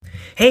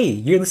Hey,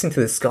 you're listening to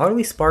the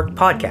Scholarly Spark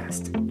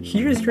podcast.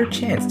 Here's your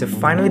chance to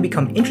finally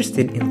become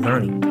interested in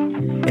learning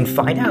and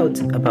find out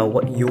about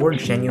what you're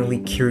genuinely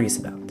curious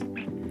about.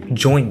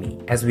 Join me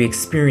as we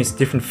experience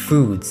different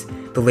foods,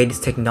 the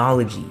latest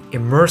technology,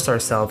 immerse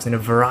ourselves in a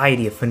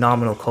variety of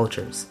phenomenal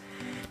cultures,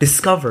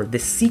 discover the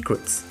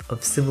secrets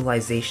of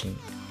civilization,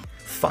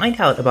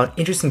 find out about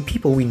interesting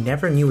people we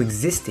never knew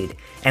existed,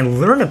 and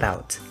learn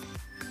about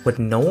what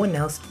no one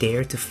else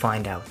dared to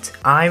find out.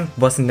 I'm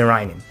Vasan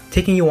Narayanan,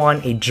 taking you on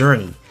a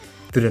journey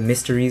through the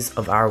mysteries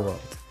of our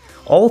world,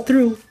 all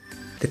through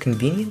the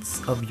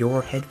convenience of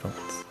your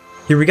headphones.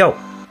 Here we go.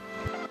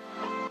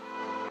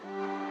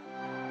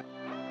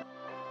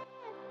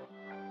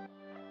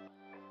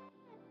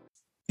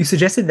 You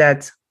suggested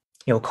that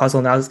causal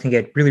analysis can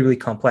get really, really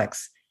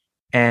complex,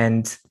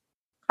 and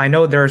I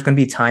know there's going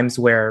to be times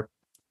where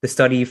the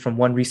study from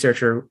one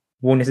researcher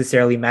won't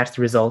necessarily match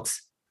the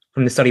results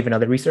from the study of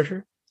another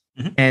researcher.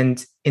 Mm-hmm.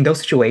 And in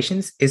those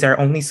situations, is our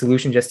only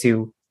solution just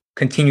to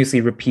continuously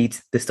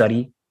repeat the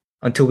study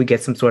until we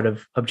get some sort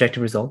of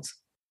objective results?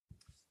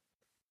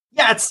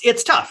 Yeah,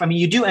 it's tough. I mean,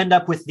 you do end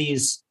up with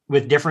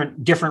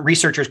different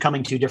researchers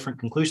coming to different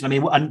conclusions. I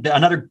mean,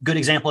 another good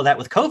example of that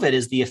with COVID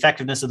is the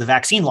effectiveness of the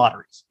vaccine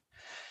lotteries.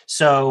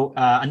 So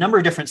a number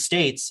of different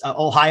states,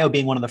 Ohio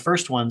being one of the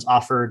first ones,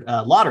 offered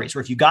lotteries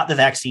where if you got the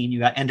vaccine, you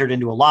got entered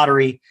into a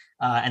lottery,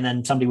 and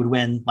then somebody would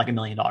win like $1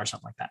 million, something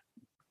like that.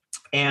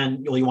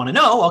 And you want to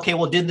know, okay,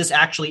 well, did this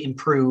actually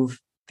improve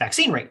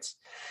vaccine rates?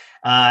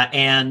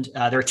 And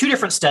there are two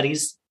different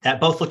studies that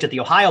both looked at the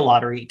Ohio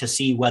lottery to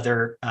see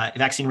whether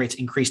vaccine rates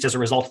increased as a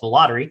result of the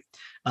lottery.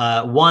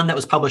 One that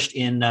was published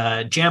in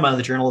JAMA,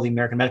 the Journal of the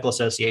American Medical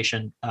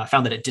Association,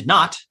 found that it did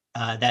not.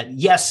 That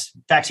yes,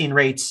 vaccine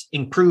rates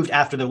improved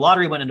after the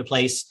lottery went into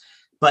place,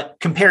 but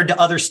compared to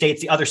other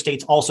states, the other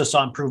states also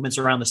saw improvements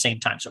around the same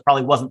time. So it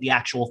probably wasn't the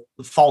actual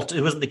fault.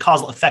 It wasn't the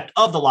causal effect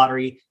of the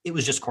lottery. It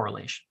was just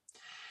correlation.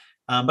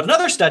 But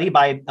another study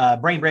by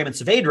Brain, and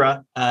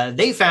Saavedra,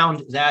 they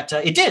found that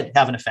it did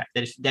have an effect,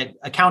 that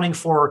accounting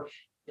for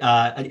in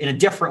a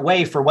different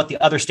way for what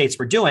the other states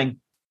were doing,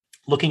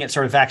 looking at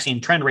sort of vaccine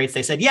trend rates,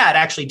 they said, yeah, it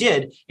actually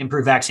did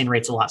improve vaccine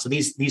rates a lot. So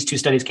these two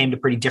studies came to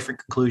pretty different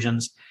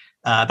conclusions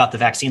about the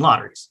vaccine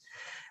lotteries.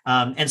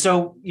 And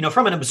so,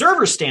 from an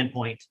observer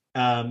standpoint,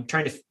 trying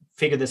to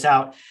figure this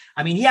out,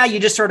 I mean, yeah, you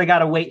just sort of got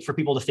to wait for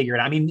people to figure it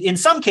out. I mean, in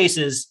some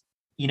cases,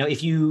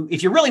 if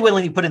you're really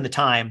willing to put in the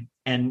time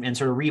and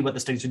sort of read what the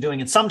studies are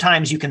doing, and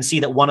sometimes you can see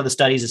that one of the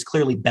studies is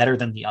clearly better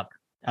than the other.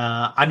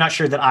 I'm not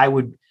sure that I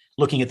would,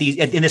 looking at these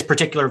in this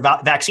particular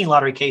vaccine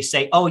lottery case,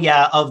 say, oh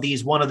yeah, of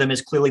these, one of them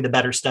is clearly the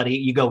better study.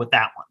 You go with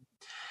that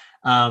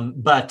one.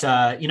 But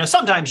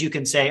sometimes you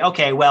can say,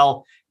 okay,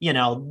 well,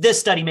 this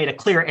study made a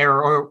clear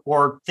error,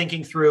 or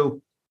thinking through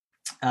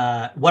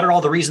what are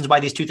all the reasons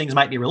why these two things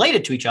might be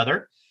related to each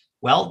other?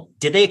 Well,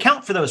 did they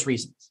account for those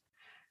reasons?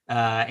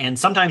 And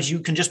sometimes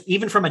you can just,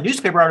 even from a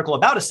newspaper article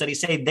about a study,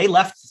 say they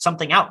left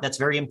something out that's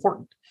very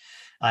important.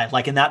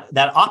 Like in that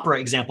opera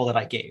example that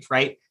I gave,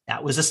 right?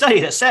 That was a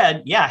study that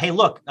said, yeah, hey,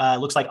 look,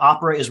 looks like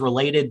opera is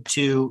related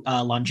to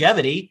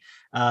longevity.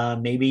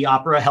 Maybe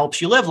opera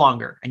helps you live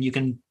longer. And you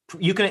can,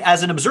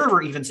 as an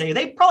observer, even say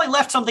they probably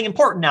left something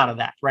important out of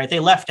that, right? They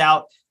left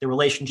out the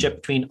relationship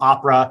between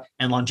opera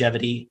and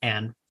longevity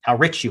and how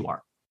rich you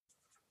are.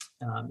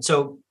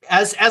 So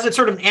as it's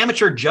sort of an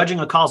amateur judging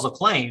a causal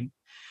claim,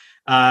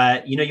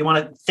 you want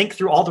to think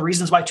through all the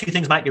reasons why two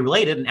things might be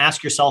related and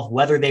ask yourself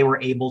whether they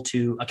were able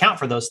to account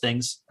for those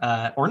things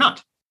or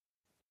not.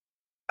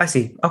 I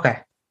see. Okay.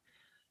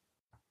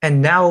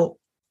 And now,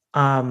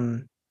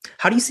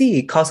 how do you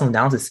see causal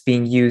analysis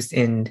being used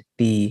in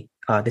the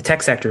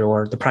tech sector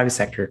or the private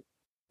sector?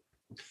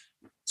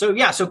 So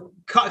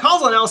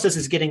causal analysis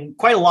is getting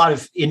quite a lot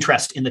of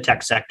interest in the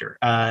tech sector.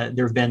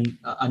 There have been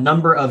a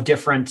number of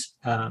different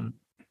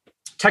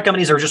tech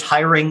companies are just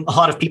hiring a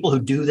lot of people who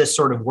do this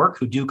sort of work,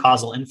 who do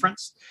causal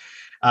inference.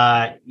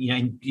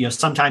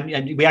 Sometimes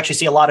we actually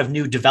see a lot of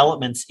new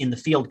developments in the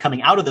field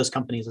coming out of those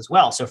companies as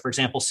well. So, for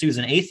example,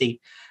 Susan Athey,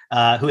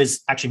 who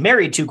is actually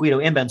married to Guido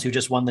Imbens, who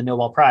just won the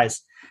Nobel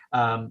Prize,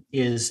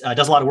 does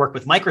a lot of work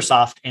with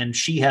Microsoft, and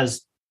she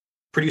has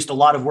produced a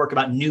lot of work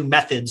about new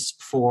methods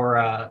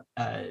for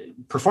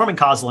performing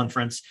causal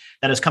inference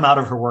that has come out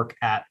of her work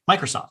at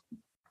Microsoft.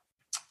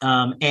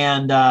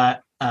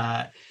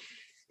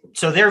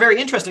 So they're very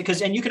interested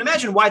and you can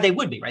imagine why they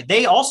would be, right?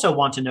 They also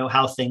want to know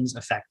how things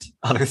affect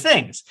other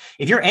things.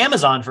 If you're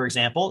Amazon, for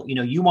example,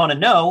 you want to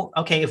know,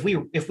 okay, if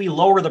we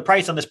lower the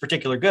price on this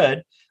particular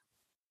good,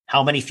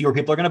 how many fewer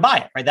people are going to buy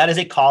it, right? That is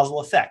a causal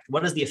effect.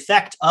 What is the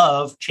effect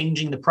of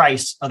changing the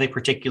price of a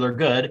particular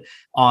good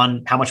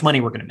on how much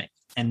money we're going to make?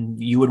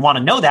 And you would want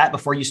to know that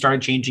before you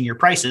started changing your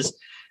prices.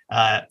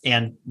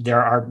 And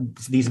there are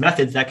these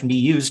methods that can be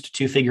used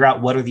to figure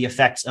out what are the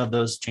effects of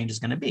those changes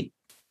going to be.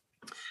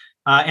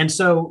 And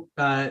so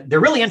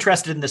they're really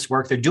interested in this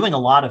work. They're doing a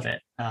lot of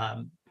it.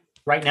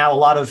 Right now, a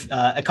lot of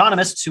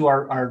economists who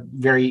are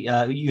very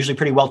usually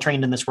pretty well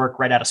trained in this work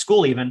right out of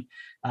school even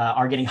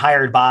are getting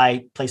hired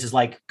by places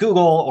like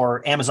Google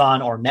or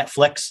Amazon or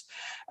Netflix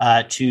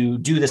to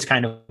do this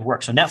kind of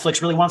work. So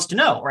Netflix really wants to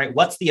know, right?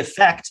 What's the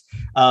effect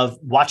of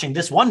watching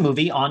this one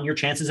movie on your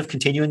chances of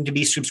continuing to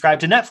be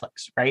subscribed to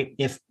Netflix, right?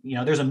 If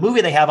there's a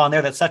movie they have on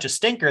there that's such a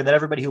stinker that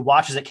everybody who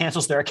watches it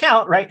cancels their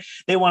account, right?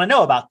 They want to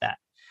know about that.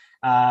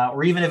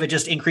 Or even if it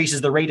just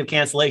increases the rate of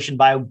cancellation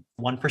by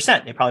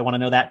 1%, they probably want to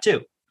know that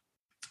too.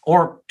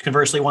 Or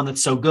conversely, one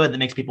that's so good that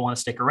makes people want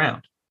to stick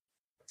around.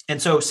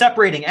 And so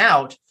separating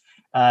out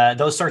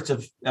those sorts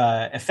of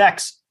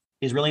effects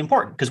is really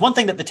important, because one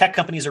thing that the tech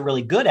companies are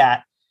really good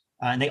at,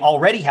 and they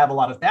already have a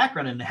lot of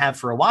background and have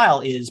for a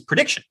while, is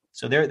prediction.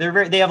 So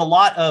they have a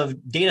lot of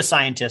data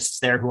scientists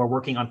there who are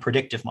working on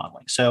predictive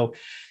modeling. So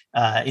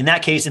in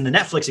that case, in the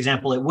Netflix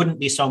example, it wouldn't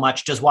be so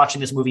much does watching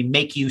this movie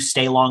make you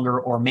stay longer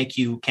or make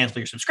you cancel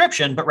your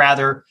subscription, but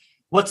rather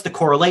what's the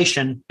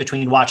correlation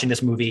between watching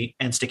this movie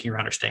and sticking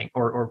around or staying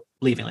or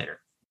leaving later.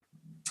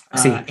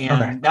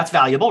 That's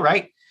valuable,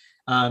 right?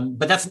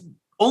 But that's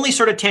only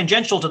sort of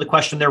tangential to the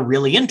question they're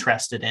really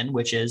interested in,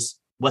 which is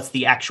what's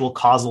the actual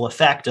causal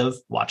effect of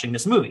watching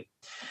this movie?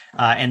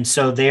 And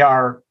so they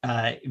are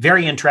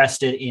very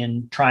interested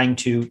in trying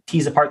to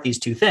tease apart these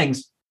two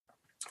things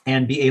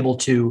and be able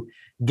to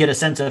get a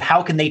sense of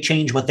how can they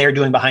change what they're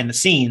doing behind the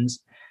scenes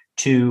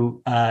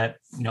to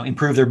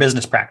improve their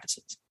business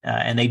practices.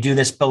 And they do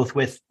this both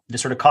with the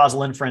sort of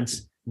causal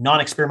inference,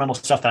 non-experimental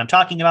stuff that I'm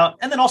talking about.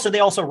 And then they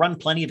also run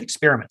plenty of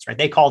experiments, right?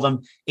 They call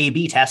them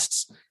A/B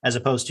tests as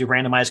opposed to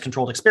randomized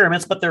controlled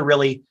experiments, but they're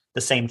really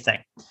the same thing.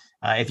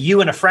 If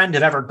you and a friend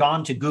have ever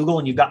gone to Google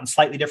and you've gotten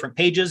slightly different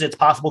pages, it's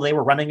possible they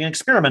were running an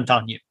experiment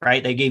on you,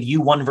 right? They gave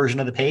you one version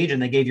of the page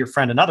and they gave your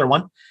friend another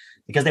one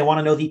because they want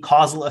to know the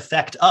causal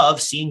effect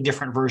of seeing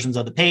different versions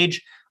of the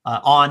page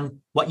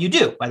on what you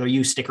do, whether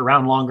you stick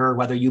around longer,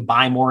 whether you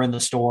buy more in the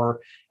store,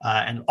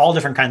 and all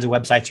different kinds of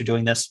websites are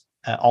doing this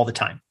all the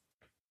time.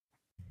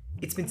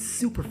 It's been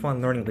super fun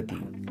learning with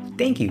you.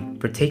 Thank you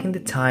for taking the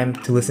time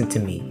to listen to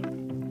me.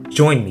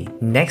 Join me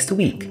next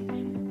week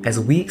as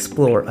we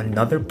explore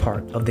another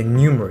part of the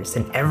numerous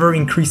and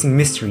ever-increasing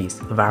mysteries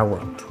of our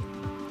world.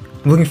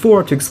 I'm looking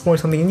forward to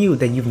exploring something new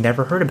that you've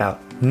never heard about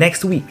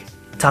next week.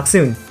 Talk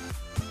soon.